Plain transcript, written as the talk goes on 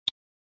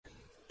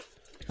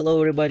Hello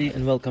everybody,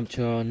 and welcome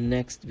to our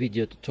next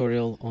video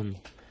tutorial on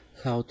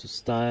how to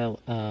style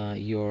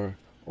your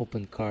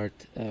OpenCart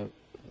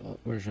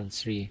version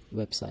 3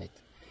 website.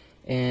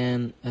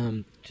 And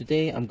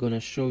today I'm gonna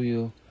show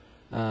you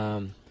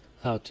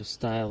how to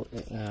style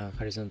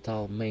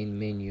horizontal main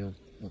menu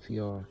of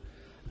your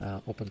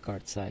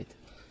OpenCart site.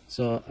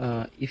 So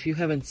if you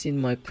haven't seen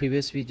my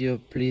previous video,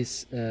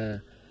 please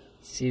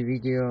see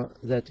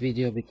that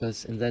video,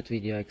 because in that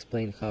video I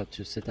explained how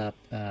to set up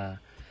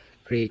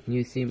create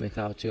new theme and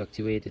how to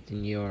activate it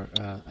in your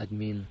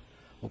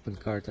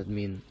OpenCart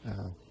admin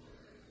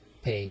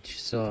page,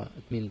 so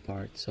admin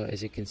part. So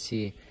as you can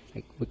see,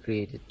 we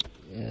created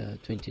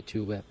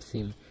 22 web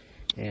theme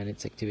and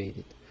it's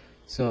activated.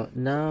 So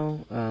now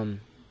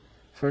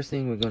first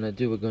thing we're gonna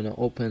do, we're gonna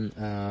open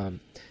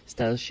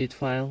style sheet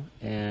file,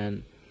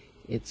 and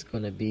it's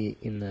gonna be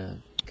in the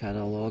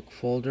catalog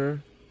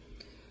folder,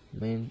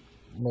 main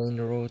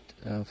root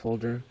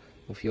folder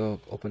of your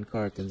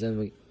OpenCart, and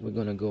then we're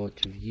gonna go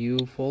to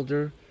view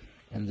folder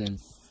and then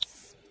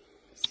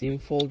theme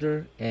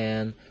folder,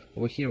 and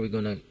over here we're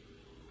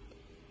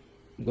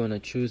gonna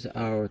choose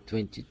our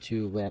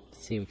 22 web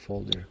theme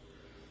folder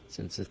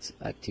since it's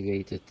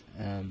activated,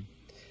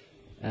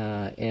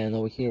 and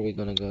over here we're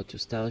gonna go to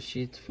style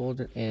sheet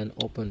folder and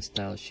open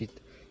style sheet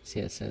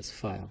CSS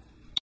file.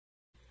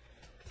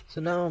 So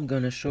now I'm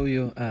gonna show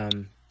you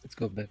let's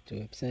go back to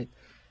website.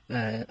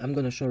 I'm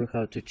going to show you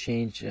how to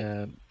change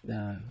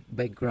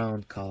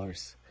background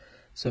colors.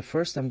 So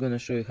first I'm going to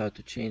show you how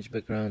to change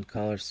background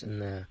colors in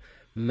the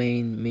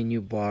main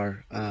menu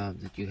bar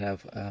that you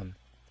have,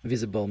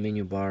 visible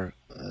menu bar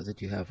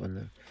that you have on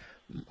the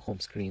home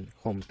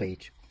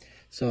page.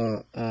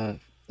 So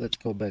let's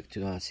go back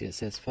to our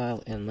CSS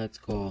file and let's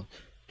go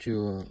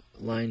to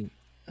line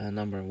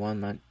number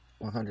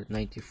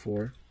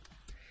 194.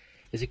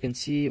 As you can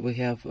see, we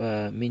have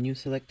a menu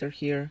selector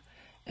here,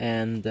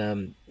 and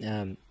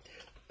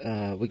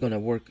we're gonna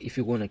work, if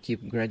you want to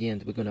keep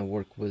gradient, we're gonna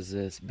work with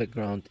this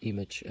background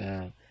image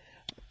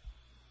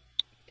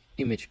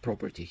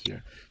property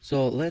here.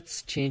 So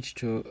let's change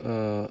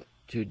to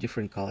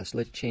different colors.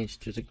 Let's change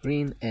to the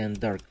green and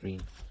dark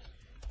green.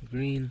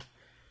 Green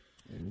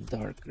and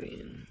dark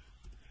green.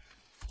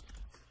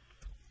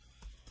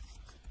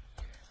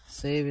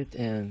 Save it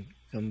and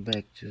come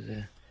back to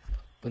the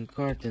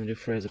OpenCart and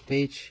refresh the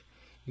page.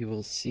 You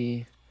will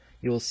see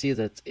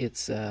that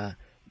it's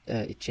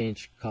it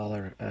changed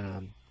color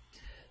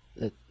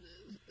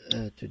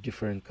to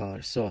different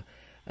colors. So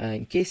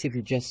in case if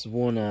you just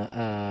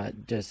wanna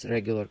just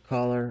regular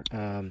color,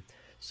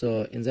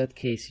 so in that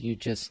case you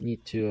just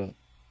need to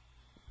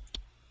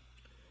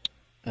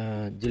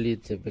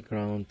delete the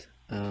background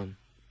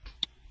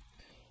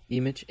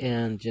image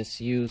and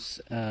just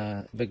use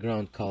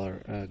background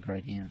color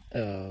gradient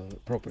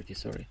property,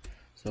 sorry.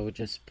 So we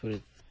just put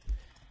it,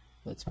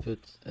 let's put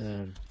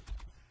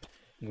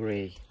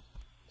gray.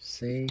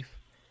 Save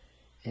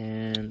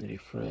and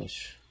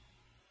refresh.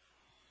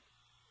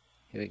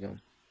 Here we go.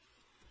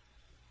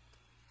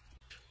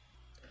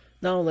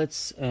 Now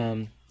let's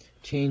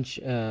change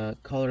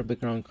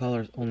background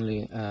color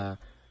only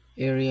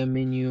area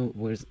menu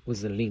with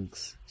the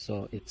links.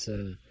 So it's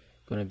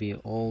gonna be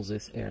all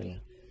this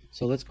area.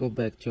 So let's go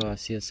back to our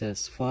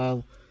CSS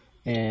file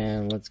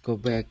and let's go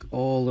back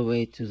all the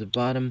way to the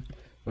bottom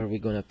where we're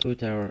gonna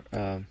put our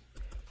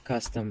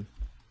custom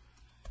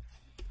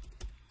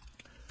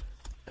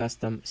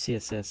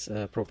CSS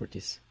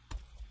properties.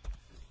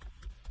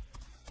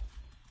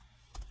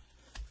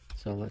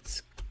 So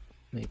let's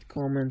make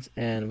comments,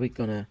 and we're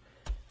gonna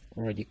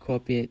already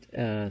copy it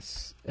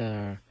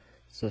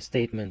so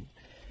statement.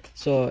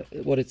 So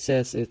what it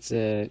says, it's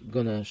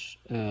gonna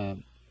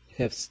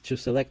have two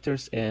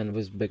selectors and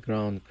with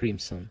background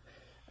crimson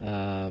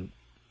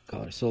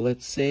color. So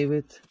let's save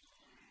it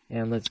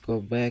and let's go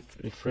back,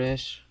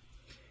 refresh,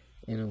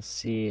 and you'll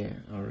see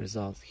our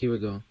results. Here we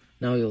go.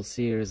 Now you'll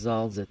see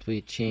results that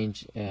we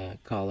change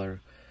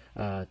color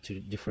to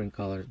different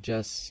color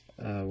just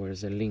where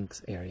the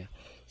links area.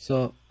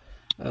 So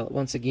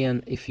once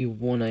again, if you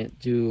want to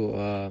do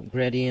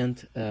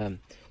gradient,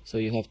 so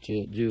you have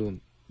to do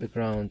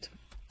background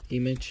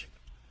image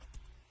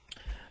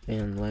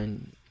and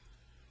line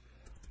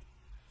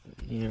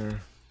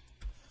here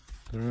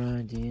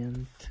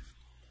gradient.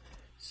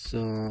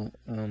 So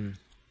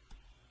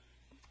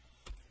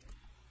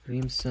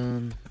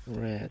crimson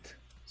red.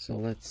 So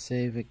let's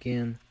save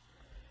again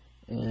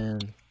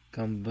and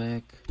come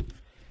back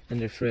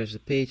and refresh the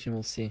page, and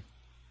we'll see.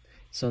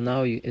 So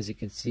now as you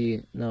can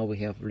see, now we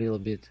have a little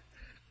bit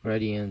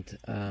gradient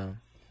on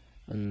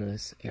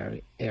this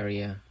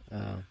area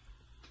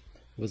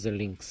with the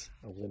links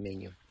of the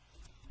menu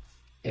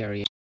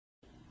area.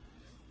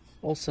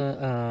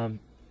 Also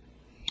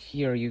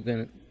here you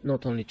can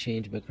not only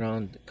change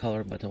background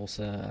color but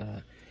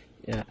also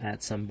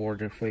add some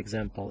border, for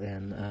example,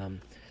 and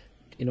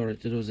in order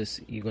to do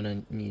this you're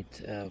gonna need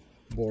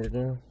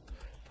border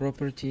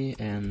property,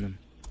 and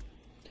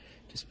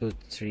just put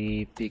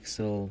 3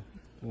 pixel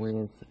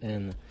width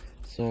and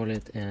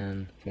solid,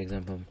 and for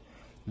example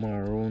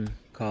maroon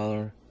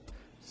color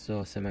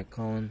so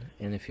semicolon,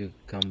 and if you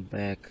come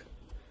back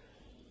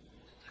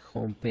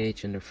home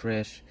page and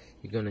refresh,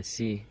 you're gonna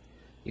see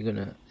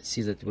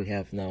that we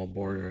have now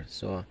border.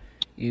 So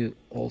you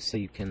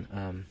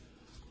can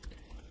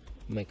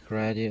make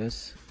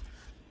radius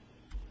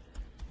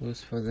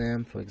use for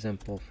them, for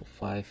example for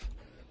 5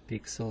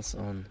 pixels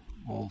on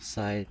all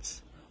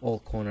sides, all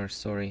corners,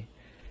 sorry.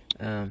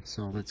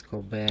 So let's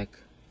go back,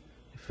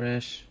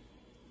 refresh,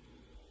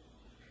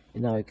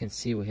 and now you can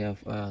see we have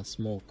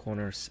small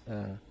corners,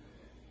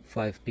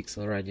 5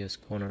 pixel radius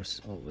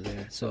corners over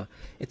there. So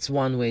it's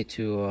one way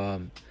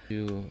to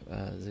do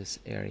this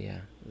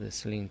area,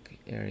 this link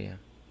area.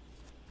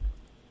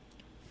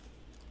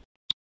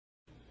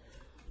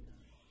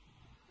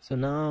 So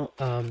now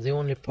the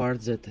only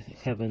parts that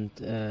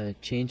haven't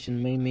changed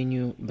in main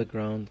menu,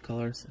 background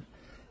colors,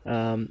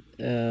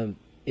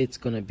 it's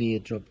gonna be a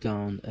drop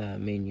down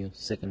menu,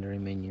 secondary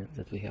menu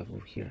that we have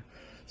over here.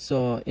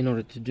 So in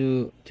order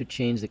to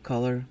change the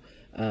color,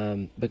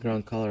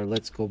 background color,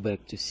 let's go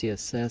back to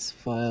CSS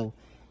file,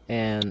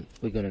 and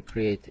we're gonna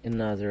create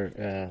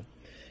another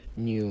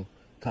new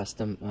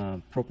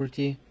custom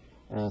property,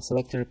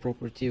 selector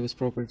property with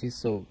properties.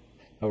 So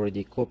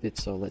already copied,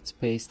 so let's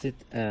paste it.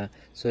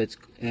 So it's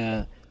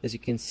as you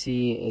can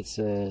see, it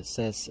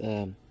says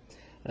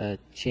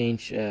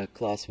change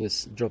class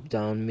with drop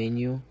down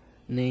menu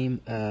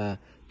name,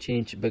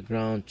 change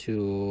background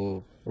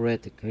to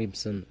red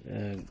crimson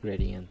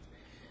gradient.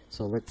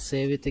 So let's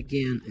save it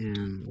again,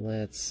 and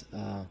let's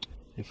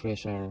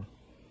refresh our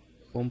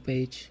home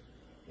page,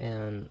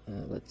 and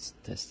let's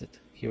test it.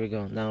 Here we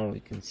go. Now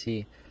we can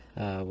see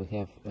we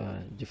have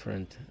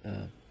different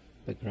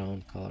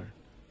background color.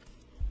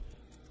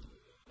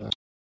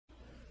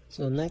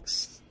 So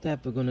next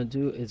step we're gonna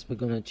do is we're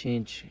gonna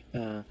change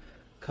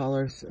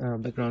colors,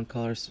 background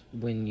colors,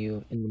 when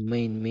you in the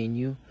main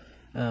menu,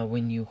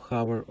 when you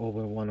hover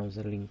over one of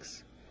the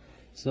links.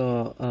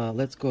 So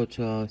let's go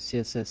to our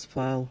CSS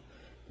file,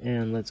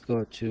 and let's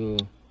go to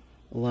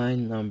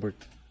line number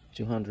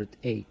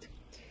 208.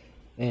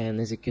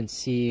 And as you can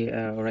see,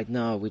 right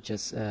now we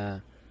just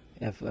have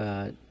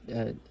 10%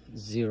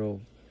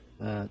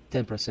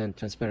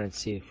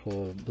 transparency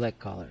for black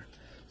color.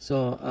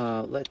 So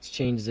let's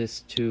change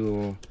this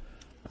to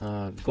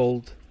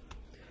gold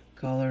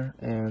color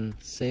and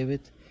save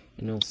it,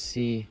 and you'll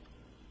see.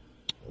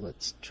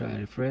 Let's try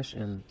refresh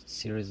and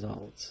see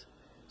results.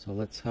 So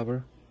let's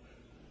hover.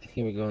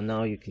 Here we go.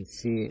 Now you can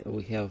see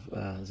we have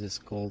this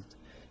gold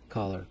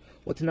color.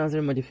 What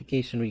another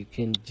modification you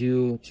can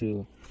do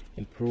to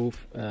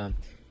improve,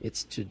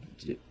 it's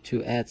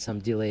to add some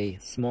delay,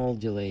 small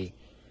delay.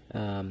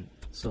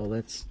 So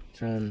let's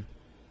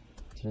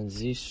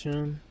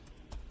transition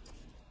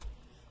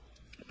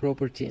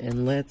property,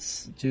 and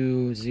let's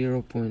do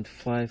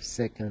 0.5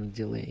 second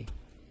delay.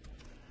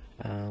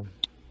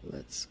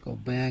 Let's go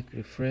back,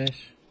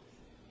 refresh,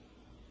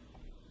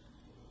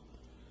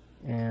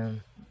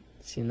 and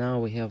see, now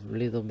we have a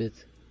little bit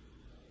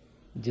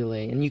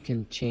delay, and you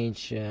can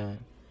change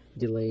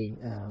delay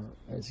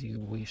as you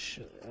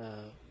wish,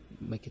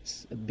 make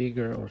it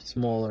bigger or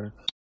smaller.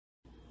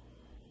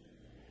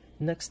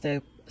 Next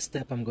step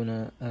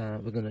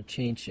we're gonna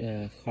change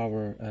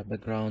hover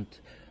background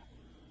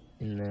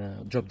in the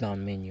drop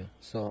down menu.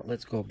 So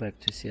let's go back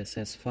to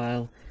CSS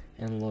file,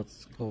 and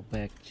let's go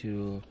back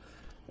to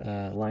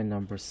line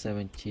number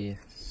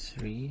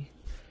 73.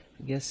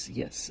 I guess,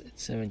 yes,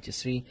 it's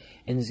 73.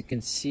 And as you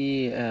can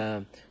see,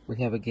 we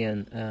have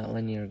again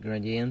linear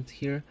gradient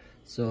here.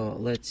 So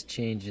let's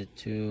change it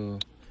to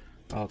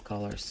our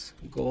colors,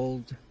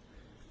 gold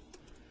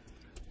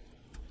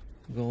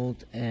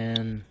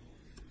and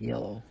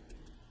yellow.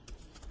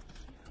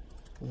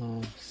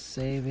 We'll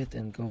save it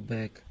and go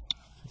back.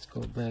 Let's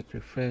go back,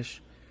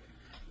 refresh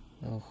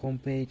our home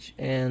page,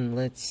 and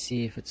let's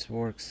see if it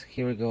works.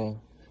 Here we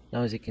go.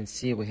 Now as you can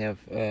see, we have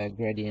a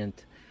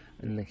gradient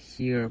in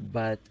here,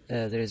 but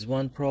there is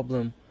one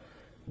problem.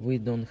 We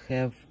don't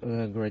have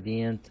a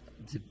gradient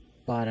at the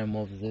bottom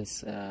of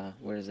this,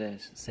 where they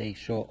say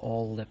show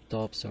all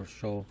laptops or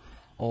show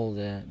all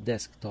the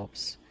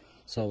desktops.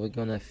 So we're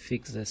gonna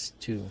fix this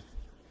too.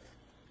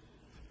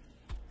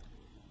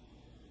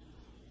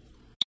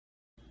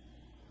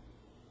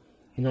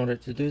 In order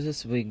to do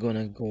this, we're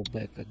gonna go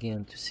back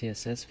again to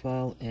CSS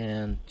file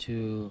and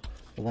to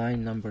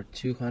line number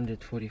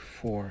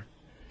 244.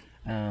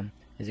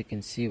 As you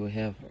can see, we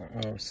have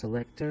our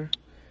selector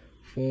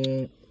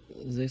for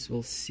this,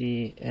 we'll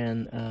see,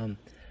 and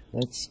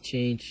let's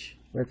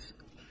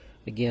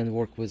again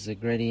work with the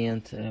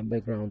gradient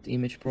background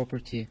image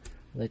property.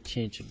 Let's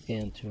change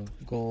again to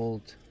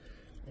gold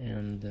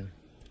and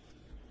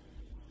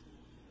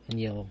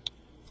yellow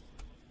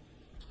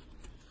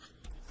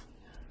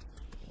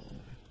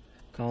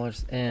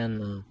colors,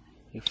 and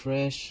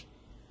refresh.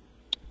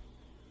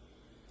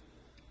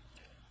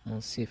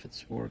 I'll see if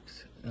it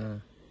works.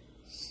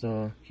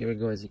 So here we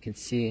go. As you can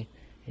see,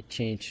 it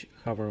changed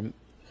hover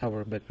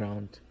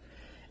background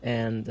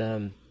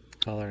and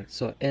color.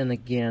 So, and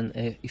again,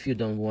 if you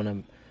don't want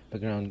a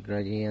background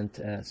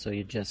gradient, so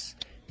you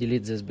just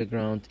delete this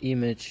background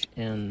image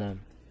and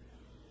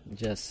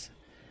just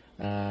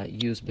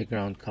use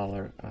background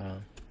color,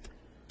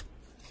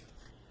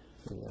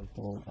 for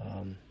example,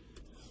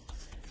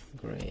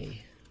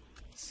 gray.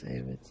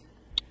 Save it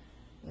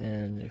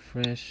and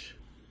refresh.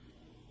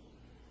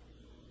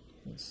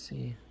 Let's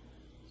see.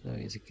 So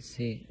as you can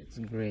see, it's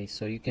gray.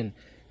 So you can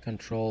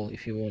control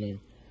if you want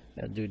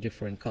to do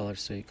different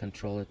colors. So you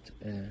control it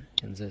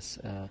in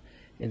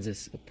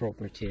this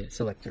property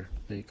selector.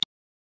 So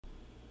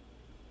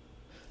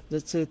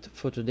that's it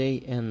for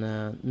today,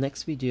 and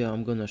next video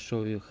I'm gonna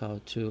show you how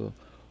to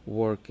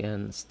work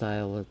and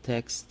style a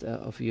text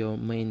of your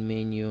main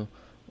menu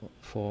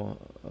for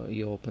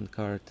your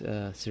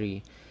OpenCart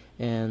 3.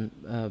 And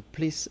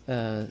please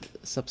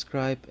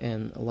subscribe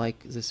and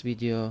like this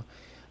video,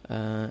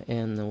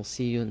 and I'll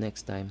see you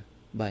next time.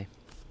 Bye.